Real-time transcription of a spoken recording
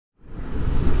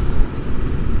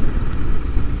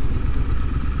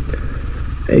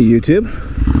Hey YouTube,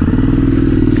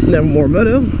 it's Nevermore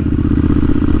Moto,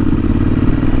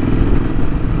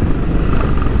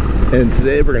 and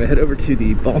today we're going to head over to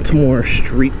the Baltimore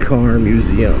Streetcar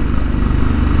Museum.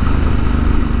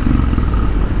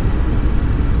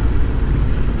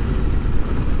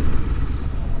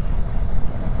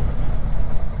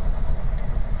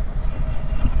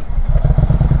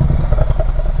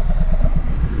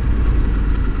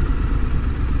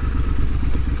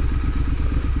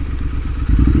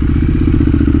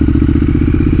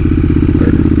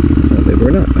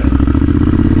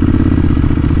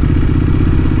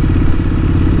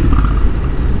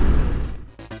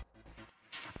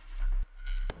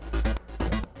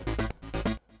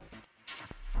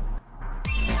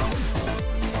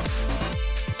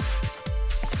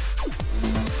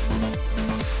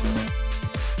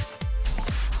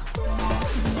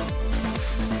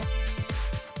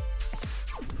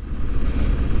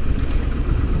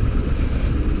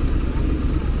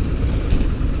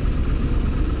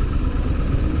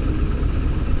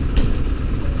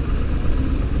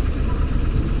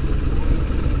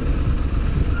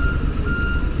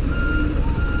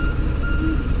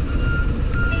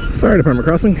 Fire department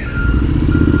crossing.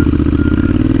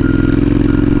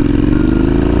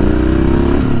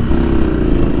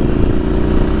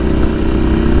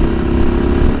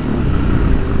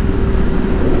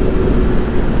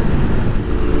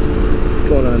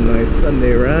 Going on a nice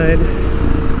Sunday ride.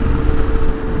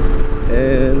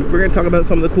 And we're going to talk about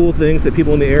some of the cool things that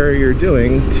people in the area are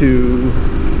doing to,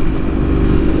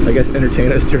 I guess,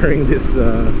 entertain us during this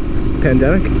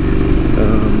pandemic.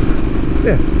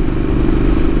 Yeah.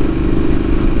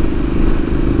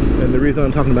 And the reason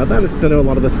I'm talking about that is because I know a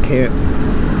lot of us can't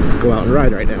go out and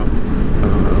ride right now.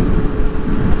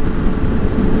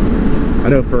 I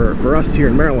know for us here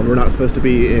in Maryland, we're not supposed to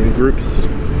be in groups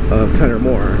of 10 or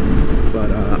more, but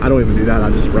I don't even do that.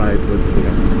 I just ride with, you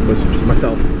know, with just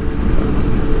myself.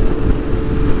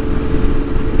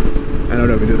 I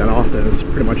don't even do that often. It's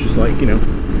pretty much just like, you know,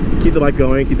 keep the bike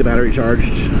going, keep the battery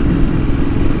charged,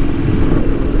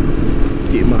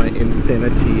 keep my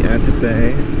insanity at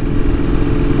bay.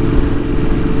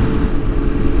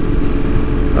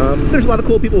 There's a lot of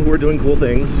cool people who are doing cool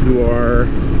things, who are,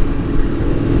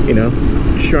 you know,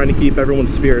 trying to keep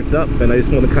everyone's spirits up, and I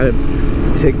just want to kind of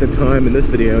take the time in this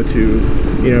video to,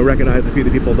 you know, recognize a few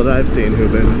of the people that I've seen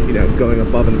who've been, you know, going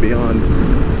above and beyond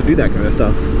to do that kind of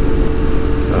stuff.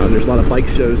 There's a lot of bike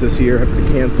shows this year have been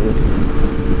canceled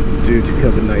due to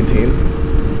COVID-19,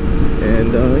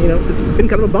 and you know, it's been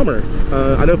kind of a bummer.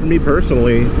 I know for me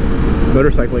personally,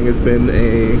 motorcycling has been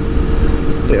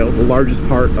you know, the largest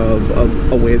part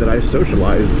of a way that I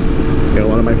socialize. You know, a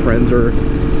lot of my friends are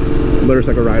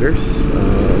motorcycle riders.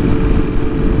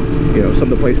 You know,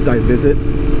 some of the places I visit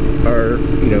are,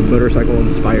 you know, motorcycle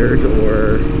inspired,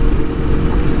 or,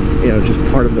 you know, just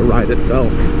part of the ride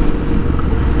itself.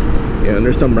 You know, and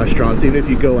there's some restaurants, even if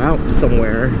you go out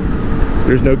somewhere,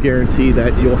 there's no guarantee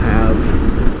that you'll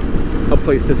have a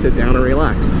place to sit down and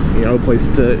relax, you know, a place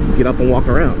to get up and walk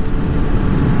around.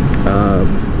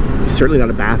 Certainly not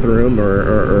a bathroom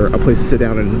or a place to sit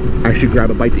down and actually grab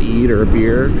a bite to eat or a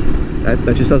beer.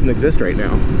 That just doesn't exist right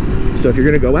now. So if you're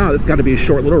going to go out, it's got to be a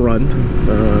short little run.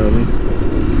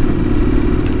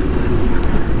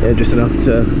 And just enough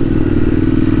to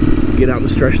get out and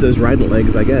stretch those riding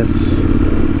legs, I guess.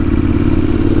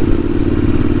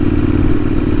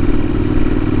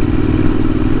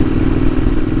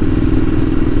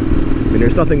 I mean,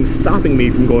 there's nothing stopping me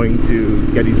from going to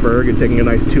Gettysburg and taking a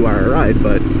nice 2-hour ride,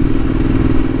 but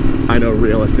I know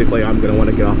realistically I'm going to want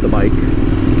to get off the bike,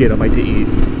 get a bite to eat.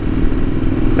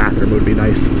 Bathroom would be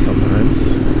nice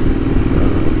sometimes.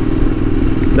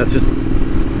 That's just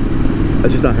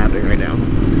not happening right now.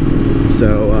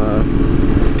 So,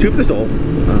 two for the soul.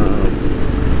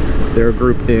 Their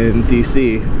group in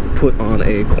DC put on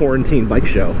a quarantine bike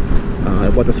show.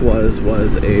 What this was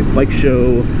a bike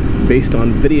show based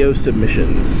on video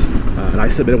submissions, and I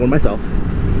submitted one myself.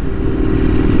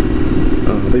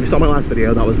 But if you saw my last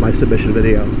video, that was my submission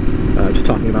video, just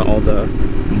talking about all the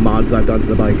mods I've done to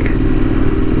the bike.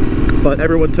 But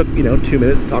everyone took, you know, 2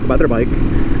 minutes to talk about their bike,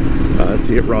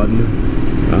 see it run.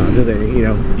 If there's any, you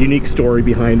know, unique story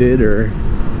behind it or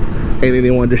anything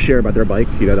they wanted to share about their bike,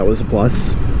 you know, that was a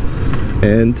plus.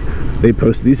 And they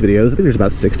posted these videos. I think there's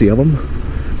about 60 of them,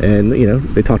 and, you know,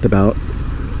 they talked about,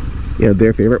 you know,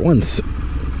 their favorite ones,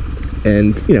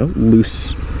 and, you know,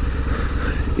 loose,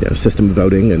 you know, system of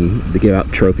voting, and they gave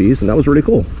out trophies, and that was really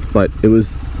cool. But it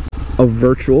was a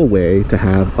virtual way to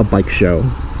have a bike show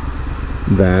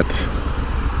that,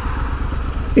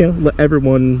 you know, let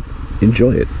everyone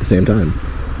enjoy it at the same time.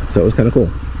 So it was kind of cool.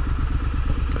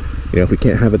 you know, if we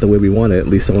can't have it the way we want it, at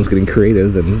least someone's getting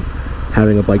creative and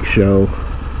having a bike show,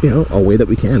 you know, a way that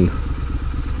we can.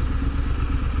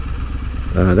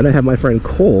 Then I have my friend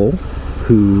Cole,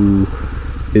 who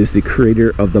is the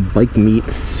creator of the Bike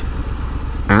Meets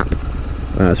app.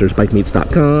 So there's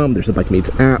bikemeets.com, there's the Bike Meets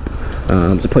app.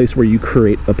 It's a place where you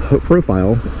create a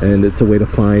profile, and it's a way to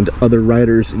find other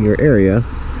riders in your area.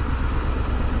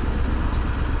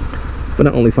 But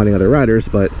not only finding other riders,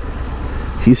 but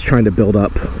he's trying to build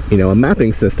up, you know, a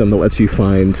mapping system that lets you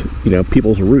find, you know,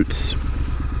 people's routes.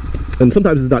 And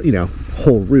sometimes it's not, you know,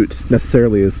 whole routes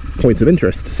necessarily as points of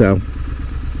interest. So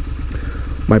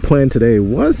my plan today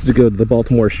was to go to the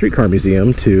Baltimore Streetcar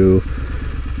Museum to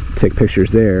take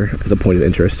pictures there as a point of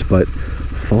interest, but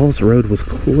Falls Road was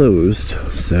closed,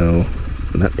 so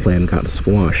that plan got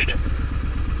squashed.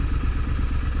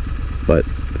 But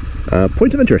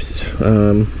points of interest,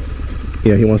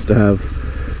 you know, he wants to have,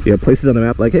 you know, places on the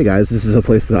map like, hey guys, this is a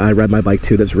place that I ride my bike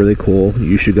to that's really cool,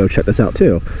 you should go check this out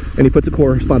too. And he puts a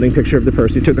corresponding picture of the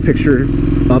person who took the picture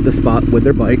of the spot with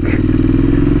their bike,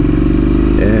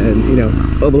 and, you know,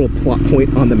 a little plot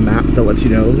point on the map that lets you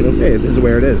know, hey, this is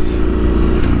where it is.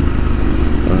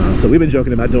 So we've been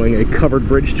joking about doing a covered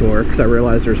bridge tour, because I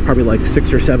realized there's probably like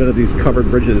 6 or 7 of these covered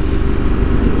bridges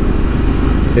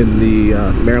in the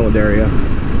Maryland area.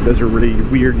 Those are really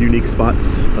weird, unique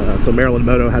spots. So Maryland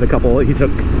Moto had a couple. I took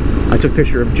a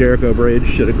picture of Jericho Bridge,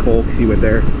 showed it Cole, because he went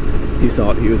there. He saw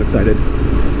it, he was excited.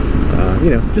 You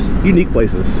know, just unique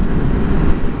places.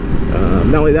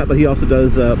 Not only that, but he also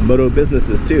does moto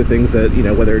businesses too. Things that, you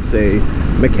know, whether it's a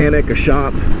mechanic, a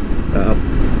shop.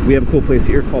 We have a cool place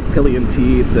here called Pillion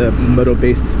Tea. It's a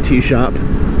moto-based tea shop. You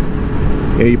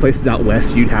know, places out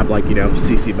west, you'd have like, you know,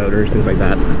 CC Motors, things like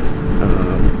that.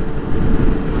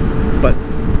 But,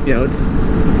 you know, it's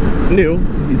new.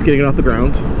 He's getting it off the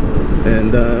ground.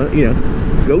 And, you know,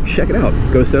 go check it out.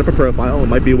 Go set up a profile. It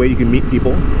might be a way you can meet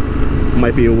people. It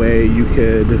might be a way you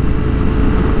could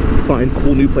find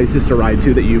cool new places to ride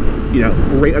to that you know,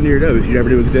 right under your nose, you never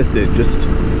knew existed. Just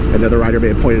another rider may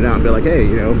have pointed out and be like, hey,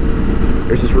 you know,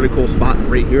 there's this really cool spot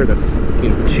right here that's, you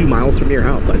know, 2 miles from your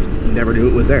house. I just never knew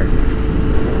it was there.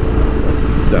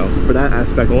 So for that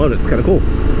aspect alone, it's kind of cool.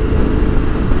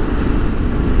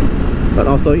 But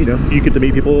also, you know, you get to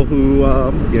meet people who,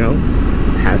 you know,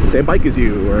 has the same bike as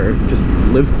you, or just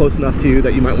lives close enough to you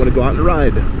that you might want to go out and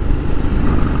ride.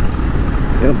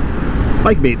 Yeah.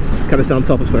 Bike meets kind of sounds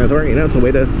self-explanatory, you know, it's a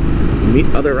way to meet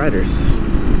other riders.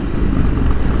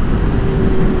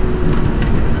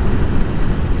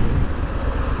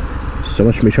 So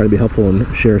much for me trying to be helpful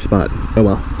and share a spot. Oh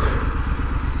well,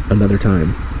 another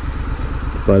time.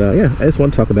 But yeah, I just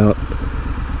want to talk about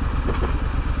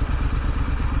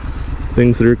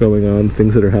things that are going on,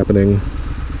 things that are happening,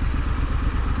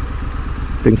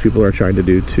 things people are trying to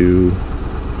do to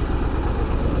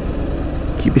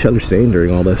keep each other sane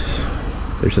during all this.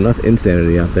 There's enough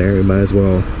insanity out there, we might as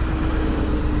well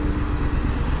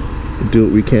do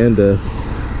what we can to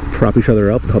prop each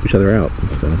other up and help each other out.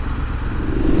 So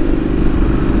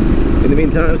in the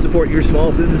meantime, support your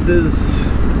small businesses,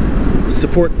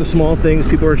 support the small things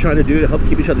people are trying to do to help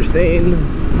keep each other sane.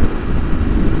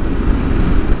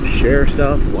 Share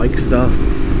stuff, like stuff,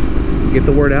 get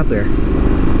the word out there.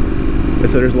 And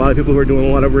so there's a lot of people who are doing a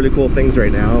lot of really cool things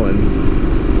right now,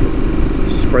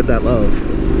 and spread that love.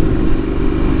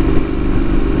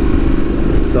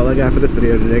 That's all I got for this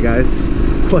video today, guys.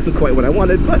 Wasn't quite what I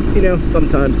wanted, but you know,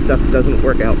 sometimes stuff doesn't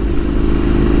work out,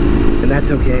 and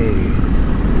that's okay.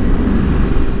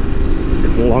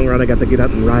 It's in the long run, I got to get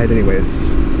out and ride anyways.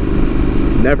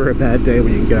 Never a bad day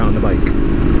when you can get out on the bike.